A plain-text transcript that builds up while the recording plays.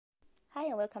Hi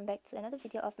and welcome back to another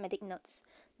video of Medic Notes.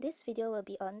 This video will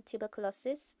be on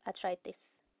tuberculosis,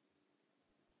 arthritis.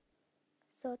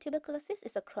 So tuberculosis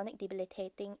is a chronic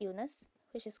debilitating illness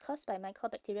which is caused by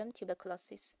Mycobacterium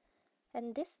tuberculosis.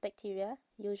 And this bacteria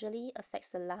usually affects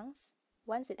the lungs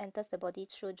once it enters the body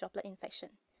through droplet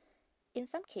infection. In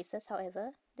some cases,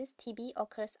 however, this TB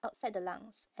occurs outside the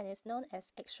lungs and is known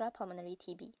as extrapulmonary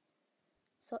TB.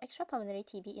 So extrapulmonary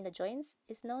TB in the joints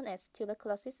is known as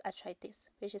tuberculosis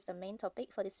arthritis, which is the main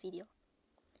topic for this video.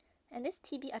 And this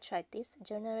TB arthritis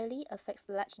generally affects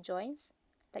large joints,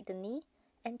 like the knee,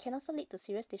 and can also lead to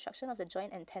serious destruction of the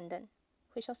joint and tendon,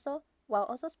 while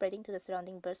also spreading to the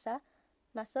surrounding bursa,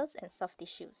 muscles, and soft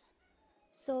tissues.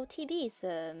 So TB is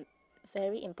a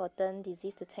very important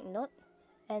disease to take note,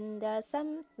 and there are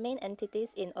some main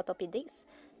entities in orthopedics,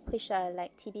 which are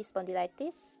like TB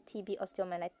spondylitis, TB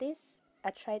osteomyelitis,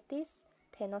 arthritis,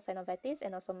 tenosynovitis,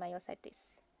 and also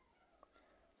myositis.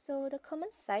 So the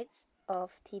common sites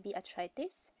of TB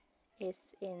arthritis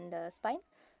is in the spine,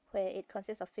 where it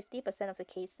consists of 50% of the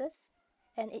cases,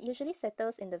 and it usually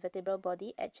settles in the vertebral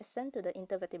body adjacent to the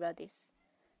intervertebral disc.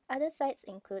 Other sites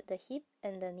include the hip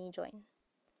and the knee joint.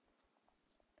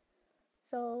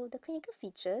 So the clinical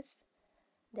features,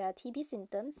 there are TB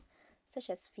symptoms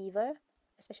such as fever,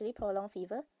 especially prolonged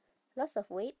fever, loss of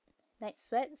weight, night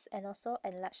sweats, and also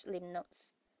enlarged lymph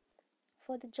nodes.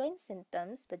 For the joint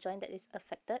symptoms, the joint that is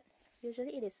affected,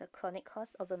 usually it is a chronic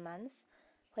cause over months,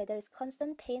 where there is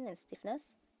constant pain and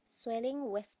stiffness, swelling,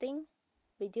 wasting,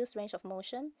 reduced range of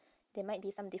motion, there might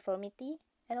be some deformity,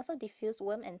 and also diffuse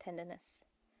worm and tenderness.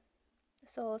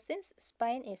 So since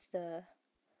spine is the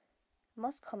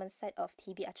most common site of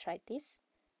TB arthritis,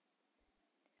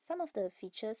 some of the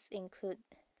features include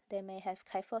they may have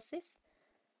kyphosis,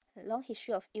 long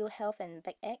history of ill health and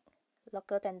backache,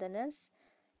 local tenderness,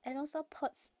 and also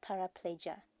POTS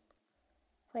paraplegia,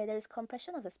 where there is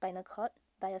compression of the spinal cord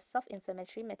by a soft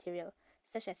inflammatory material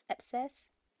such as abscess,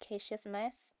 caseous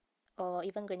mass, or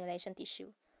even granulation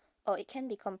tissue. Or it can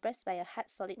be compressed by a hard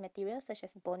solid material such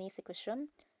as bony sequestrum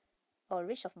or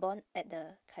ridge of bone at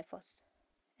the kyphos.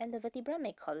 And the vertebra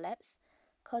may collapse,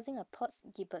 causing a POTS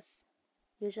gibbus,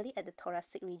 usually at the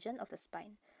thoracic region of the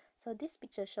spine. So this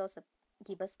picture shows a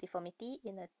gibbus deformity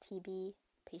in a TB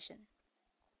patient.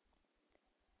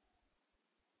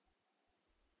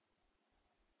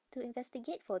 To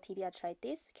investigate for TB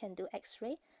arthritis, we can do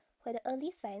X-ray, where the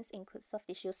early signs include soft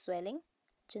tissue swelling,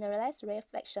 generalized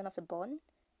rarefaction of the bone,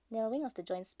 narrowing of the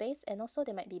joint space, and also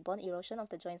there might be bone erosion of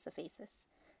the joint surfaces.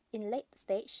 In late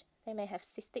stage, they may have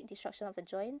cystic destruction of the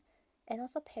joint, and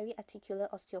also periarticular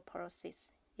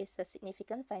osteoporosis is a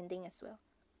significant finding as well.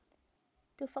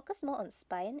 To focus more on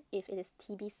spine, if it is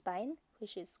TB spine,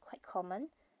 which is quite common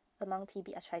among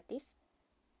TB arthritis,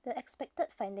 the expected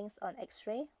findings on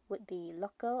X-ray would be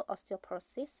local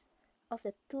osteoporosis of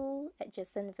the two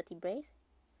adjacent vertebrae,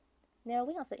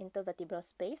 narrowing of the intervertebral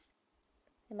space,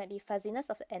 there might be fuzziness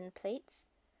of the end plates,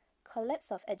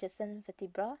 collapse of adjacent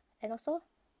vertebra, and also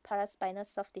paraspinal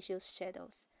soft tissue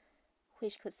shadows,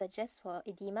 which could suggest for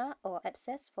edema or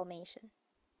abscess formation.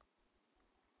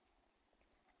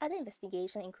 Other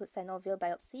investigation include synovial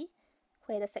biopsy,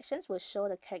 where the sections will show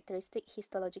the characteristic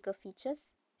histological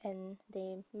features, and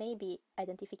there may be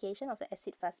identification of the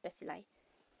acid fast bacilli,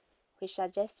 which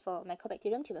suggests for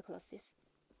Mycobacterium tuberculosis.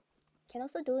 Can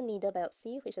also do needle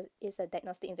biopsy, which is a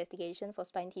diagnostic investigation for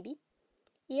spine TB.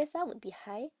 ESR would be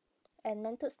high, and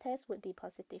Mantoux test would be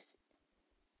positive.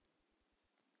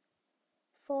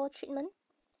 For treatment,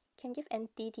 can give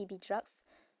anti-TB drugs,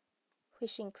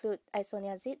 which include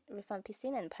isoniazid,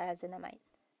 rifampicin, and pyrazinamide.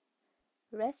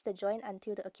 Rest the joint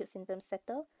until the acute symptoms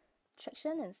settle,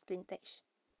 traction and splintage.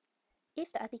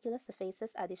 If the articular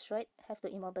surfaces are destroyed, have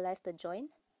to immobilize the joint.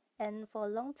 And for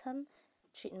long-term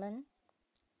treatment,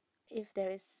 if there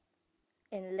is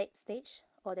in late stage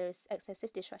or there is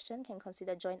excessive disruption, can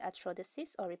consider joint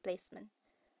arthrodesis or replacement.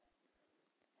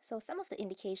 So some of the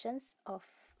indications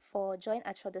for joint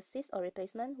arthrodesis or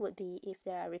replacement would be if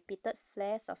there are repeated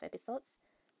flares of episodes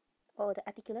or the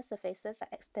articular surfaces are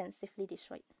extensively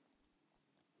destroyed.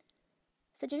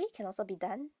 Surgery can also be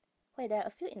done, where there are a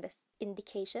few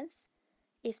indications.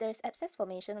 If there is abscess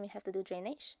formation, we have to do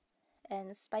drainage,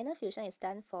 and spinal fusion is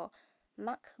done for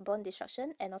marked bone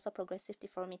destruction and also progressive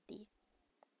deformity.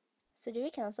 Surgery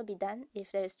can also be done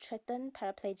if there is threatened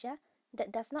paraplegia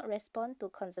that does not respond to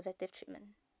conservative treatment.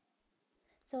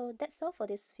 So that's all for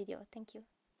this video. Thank you.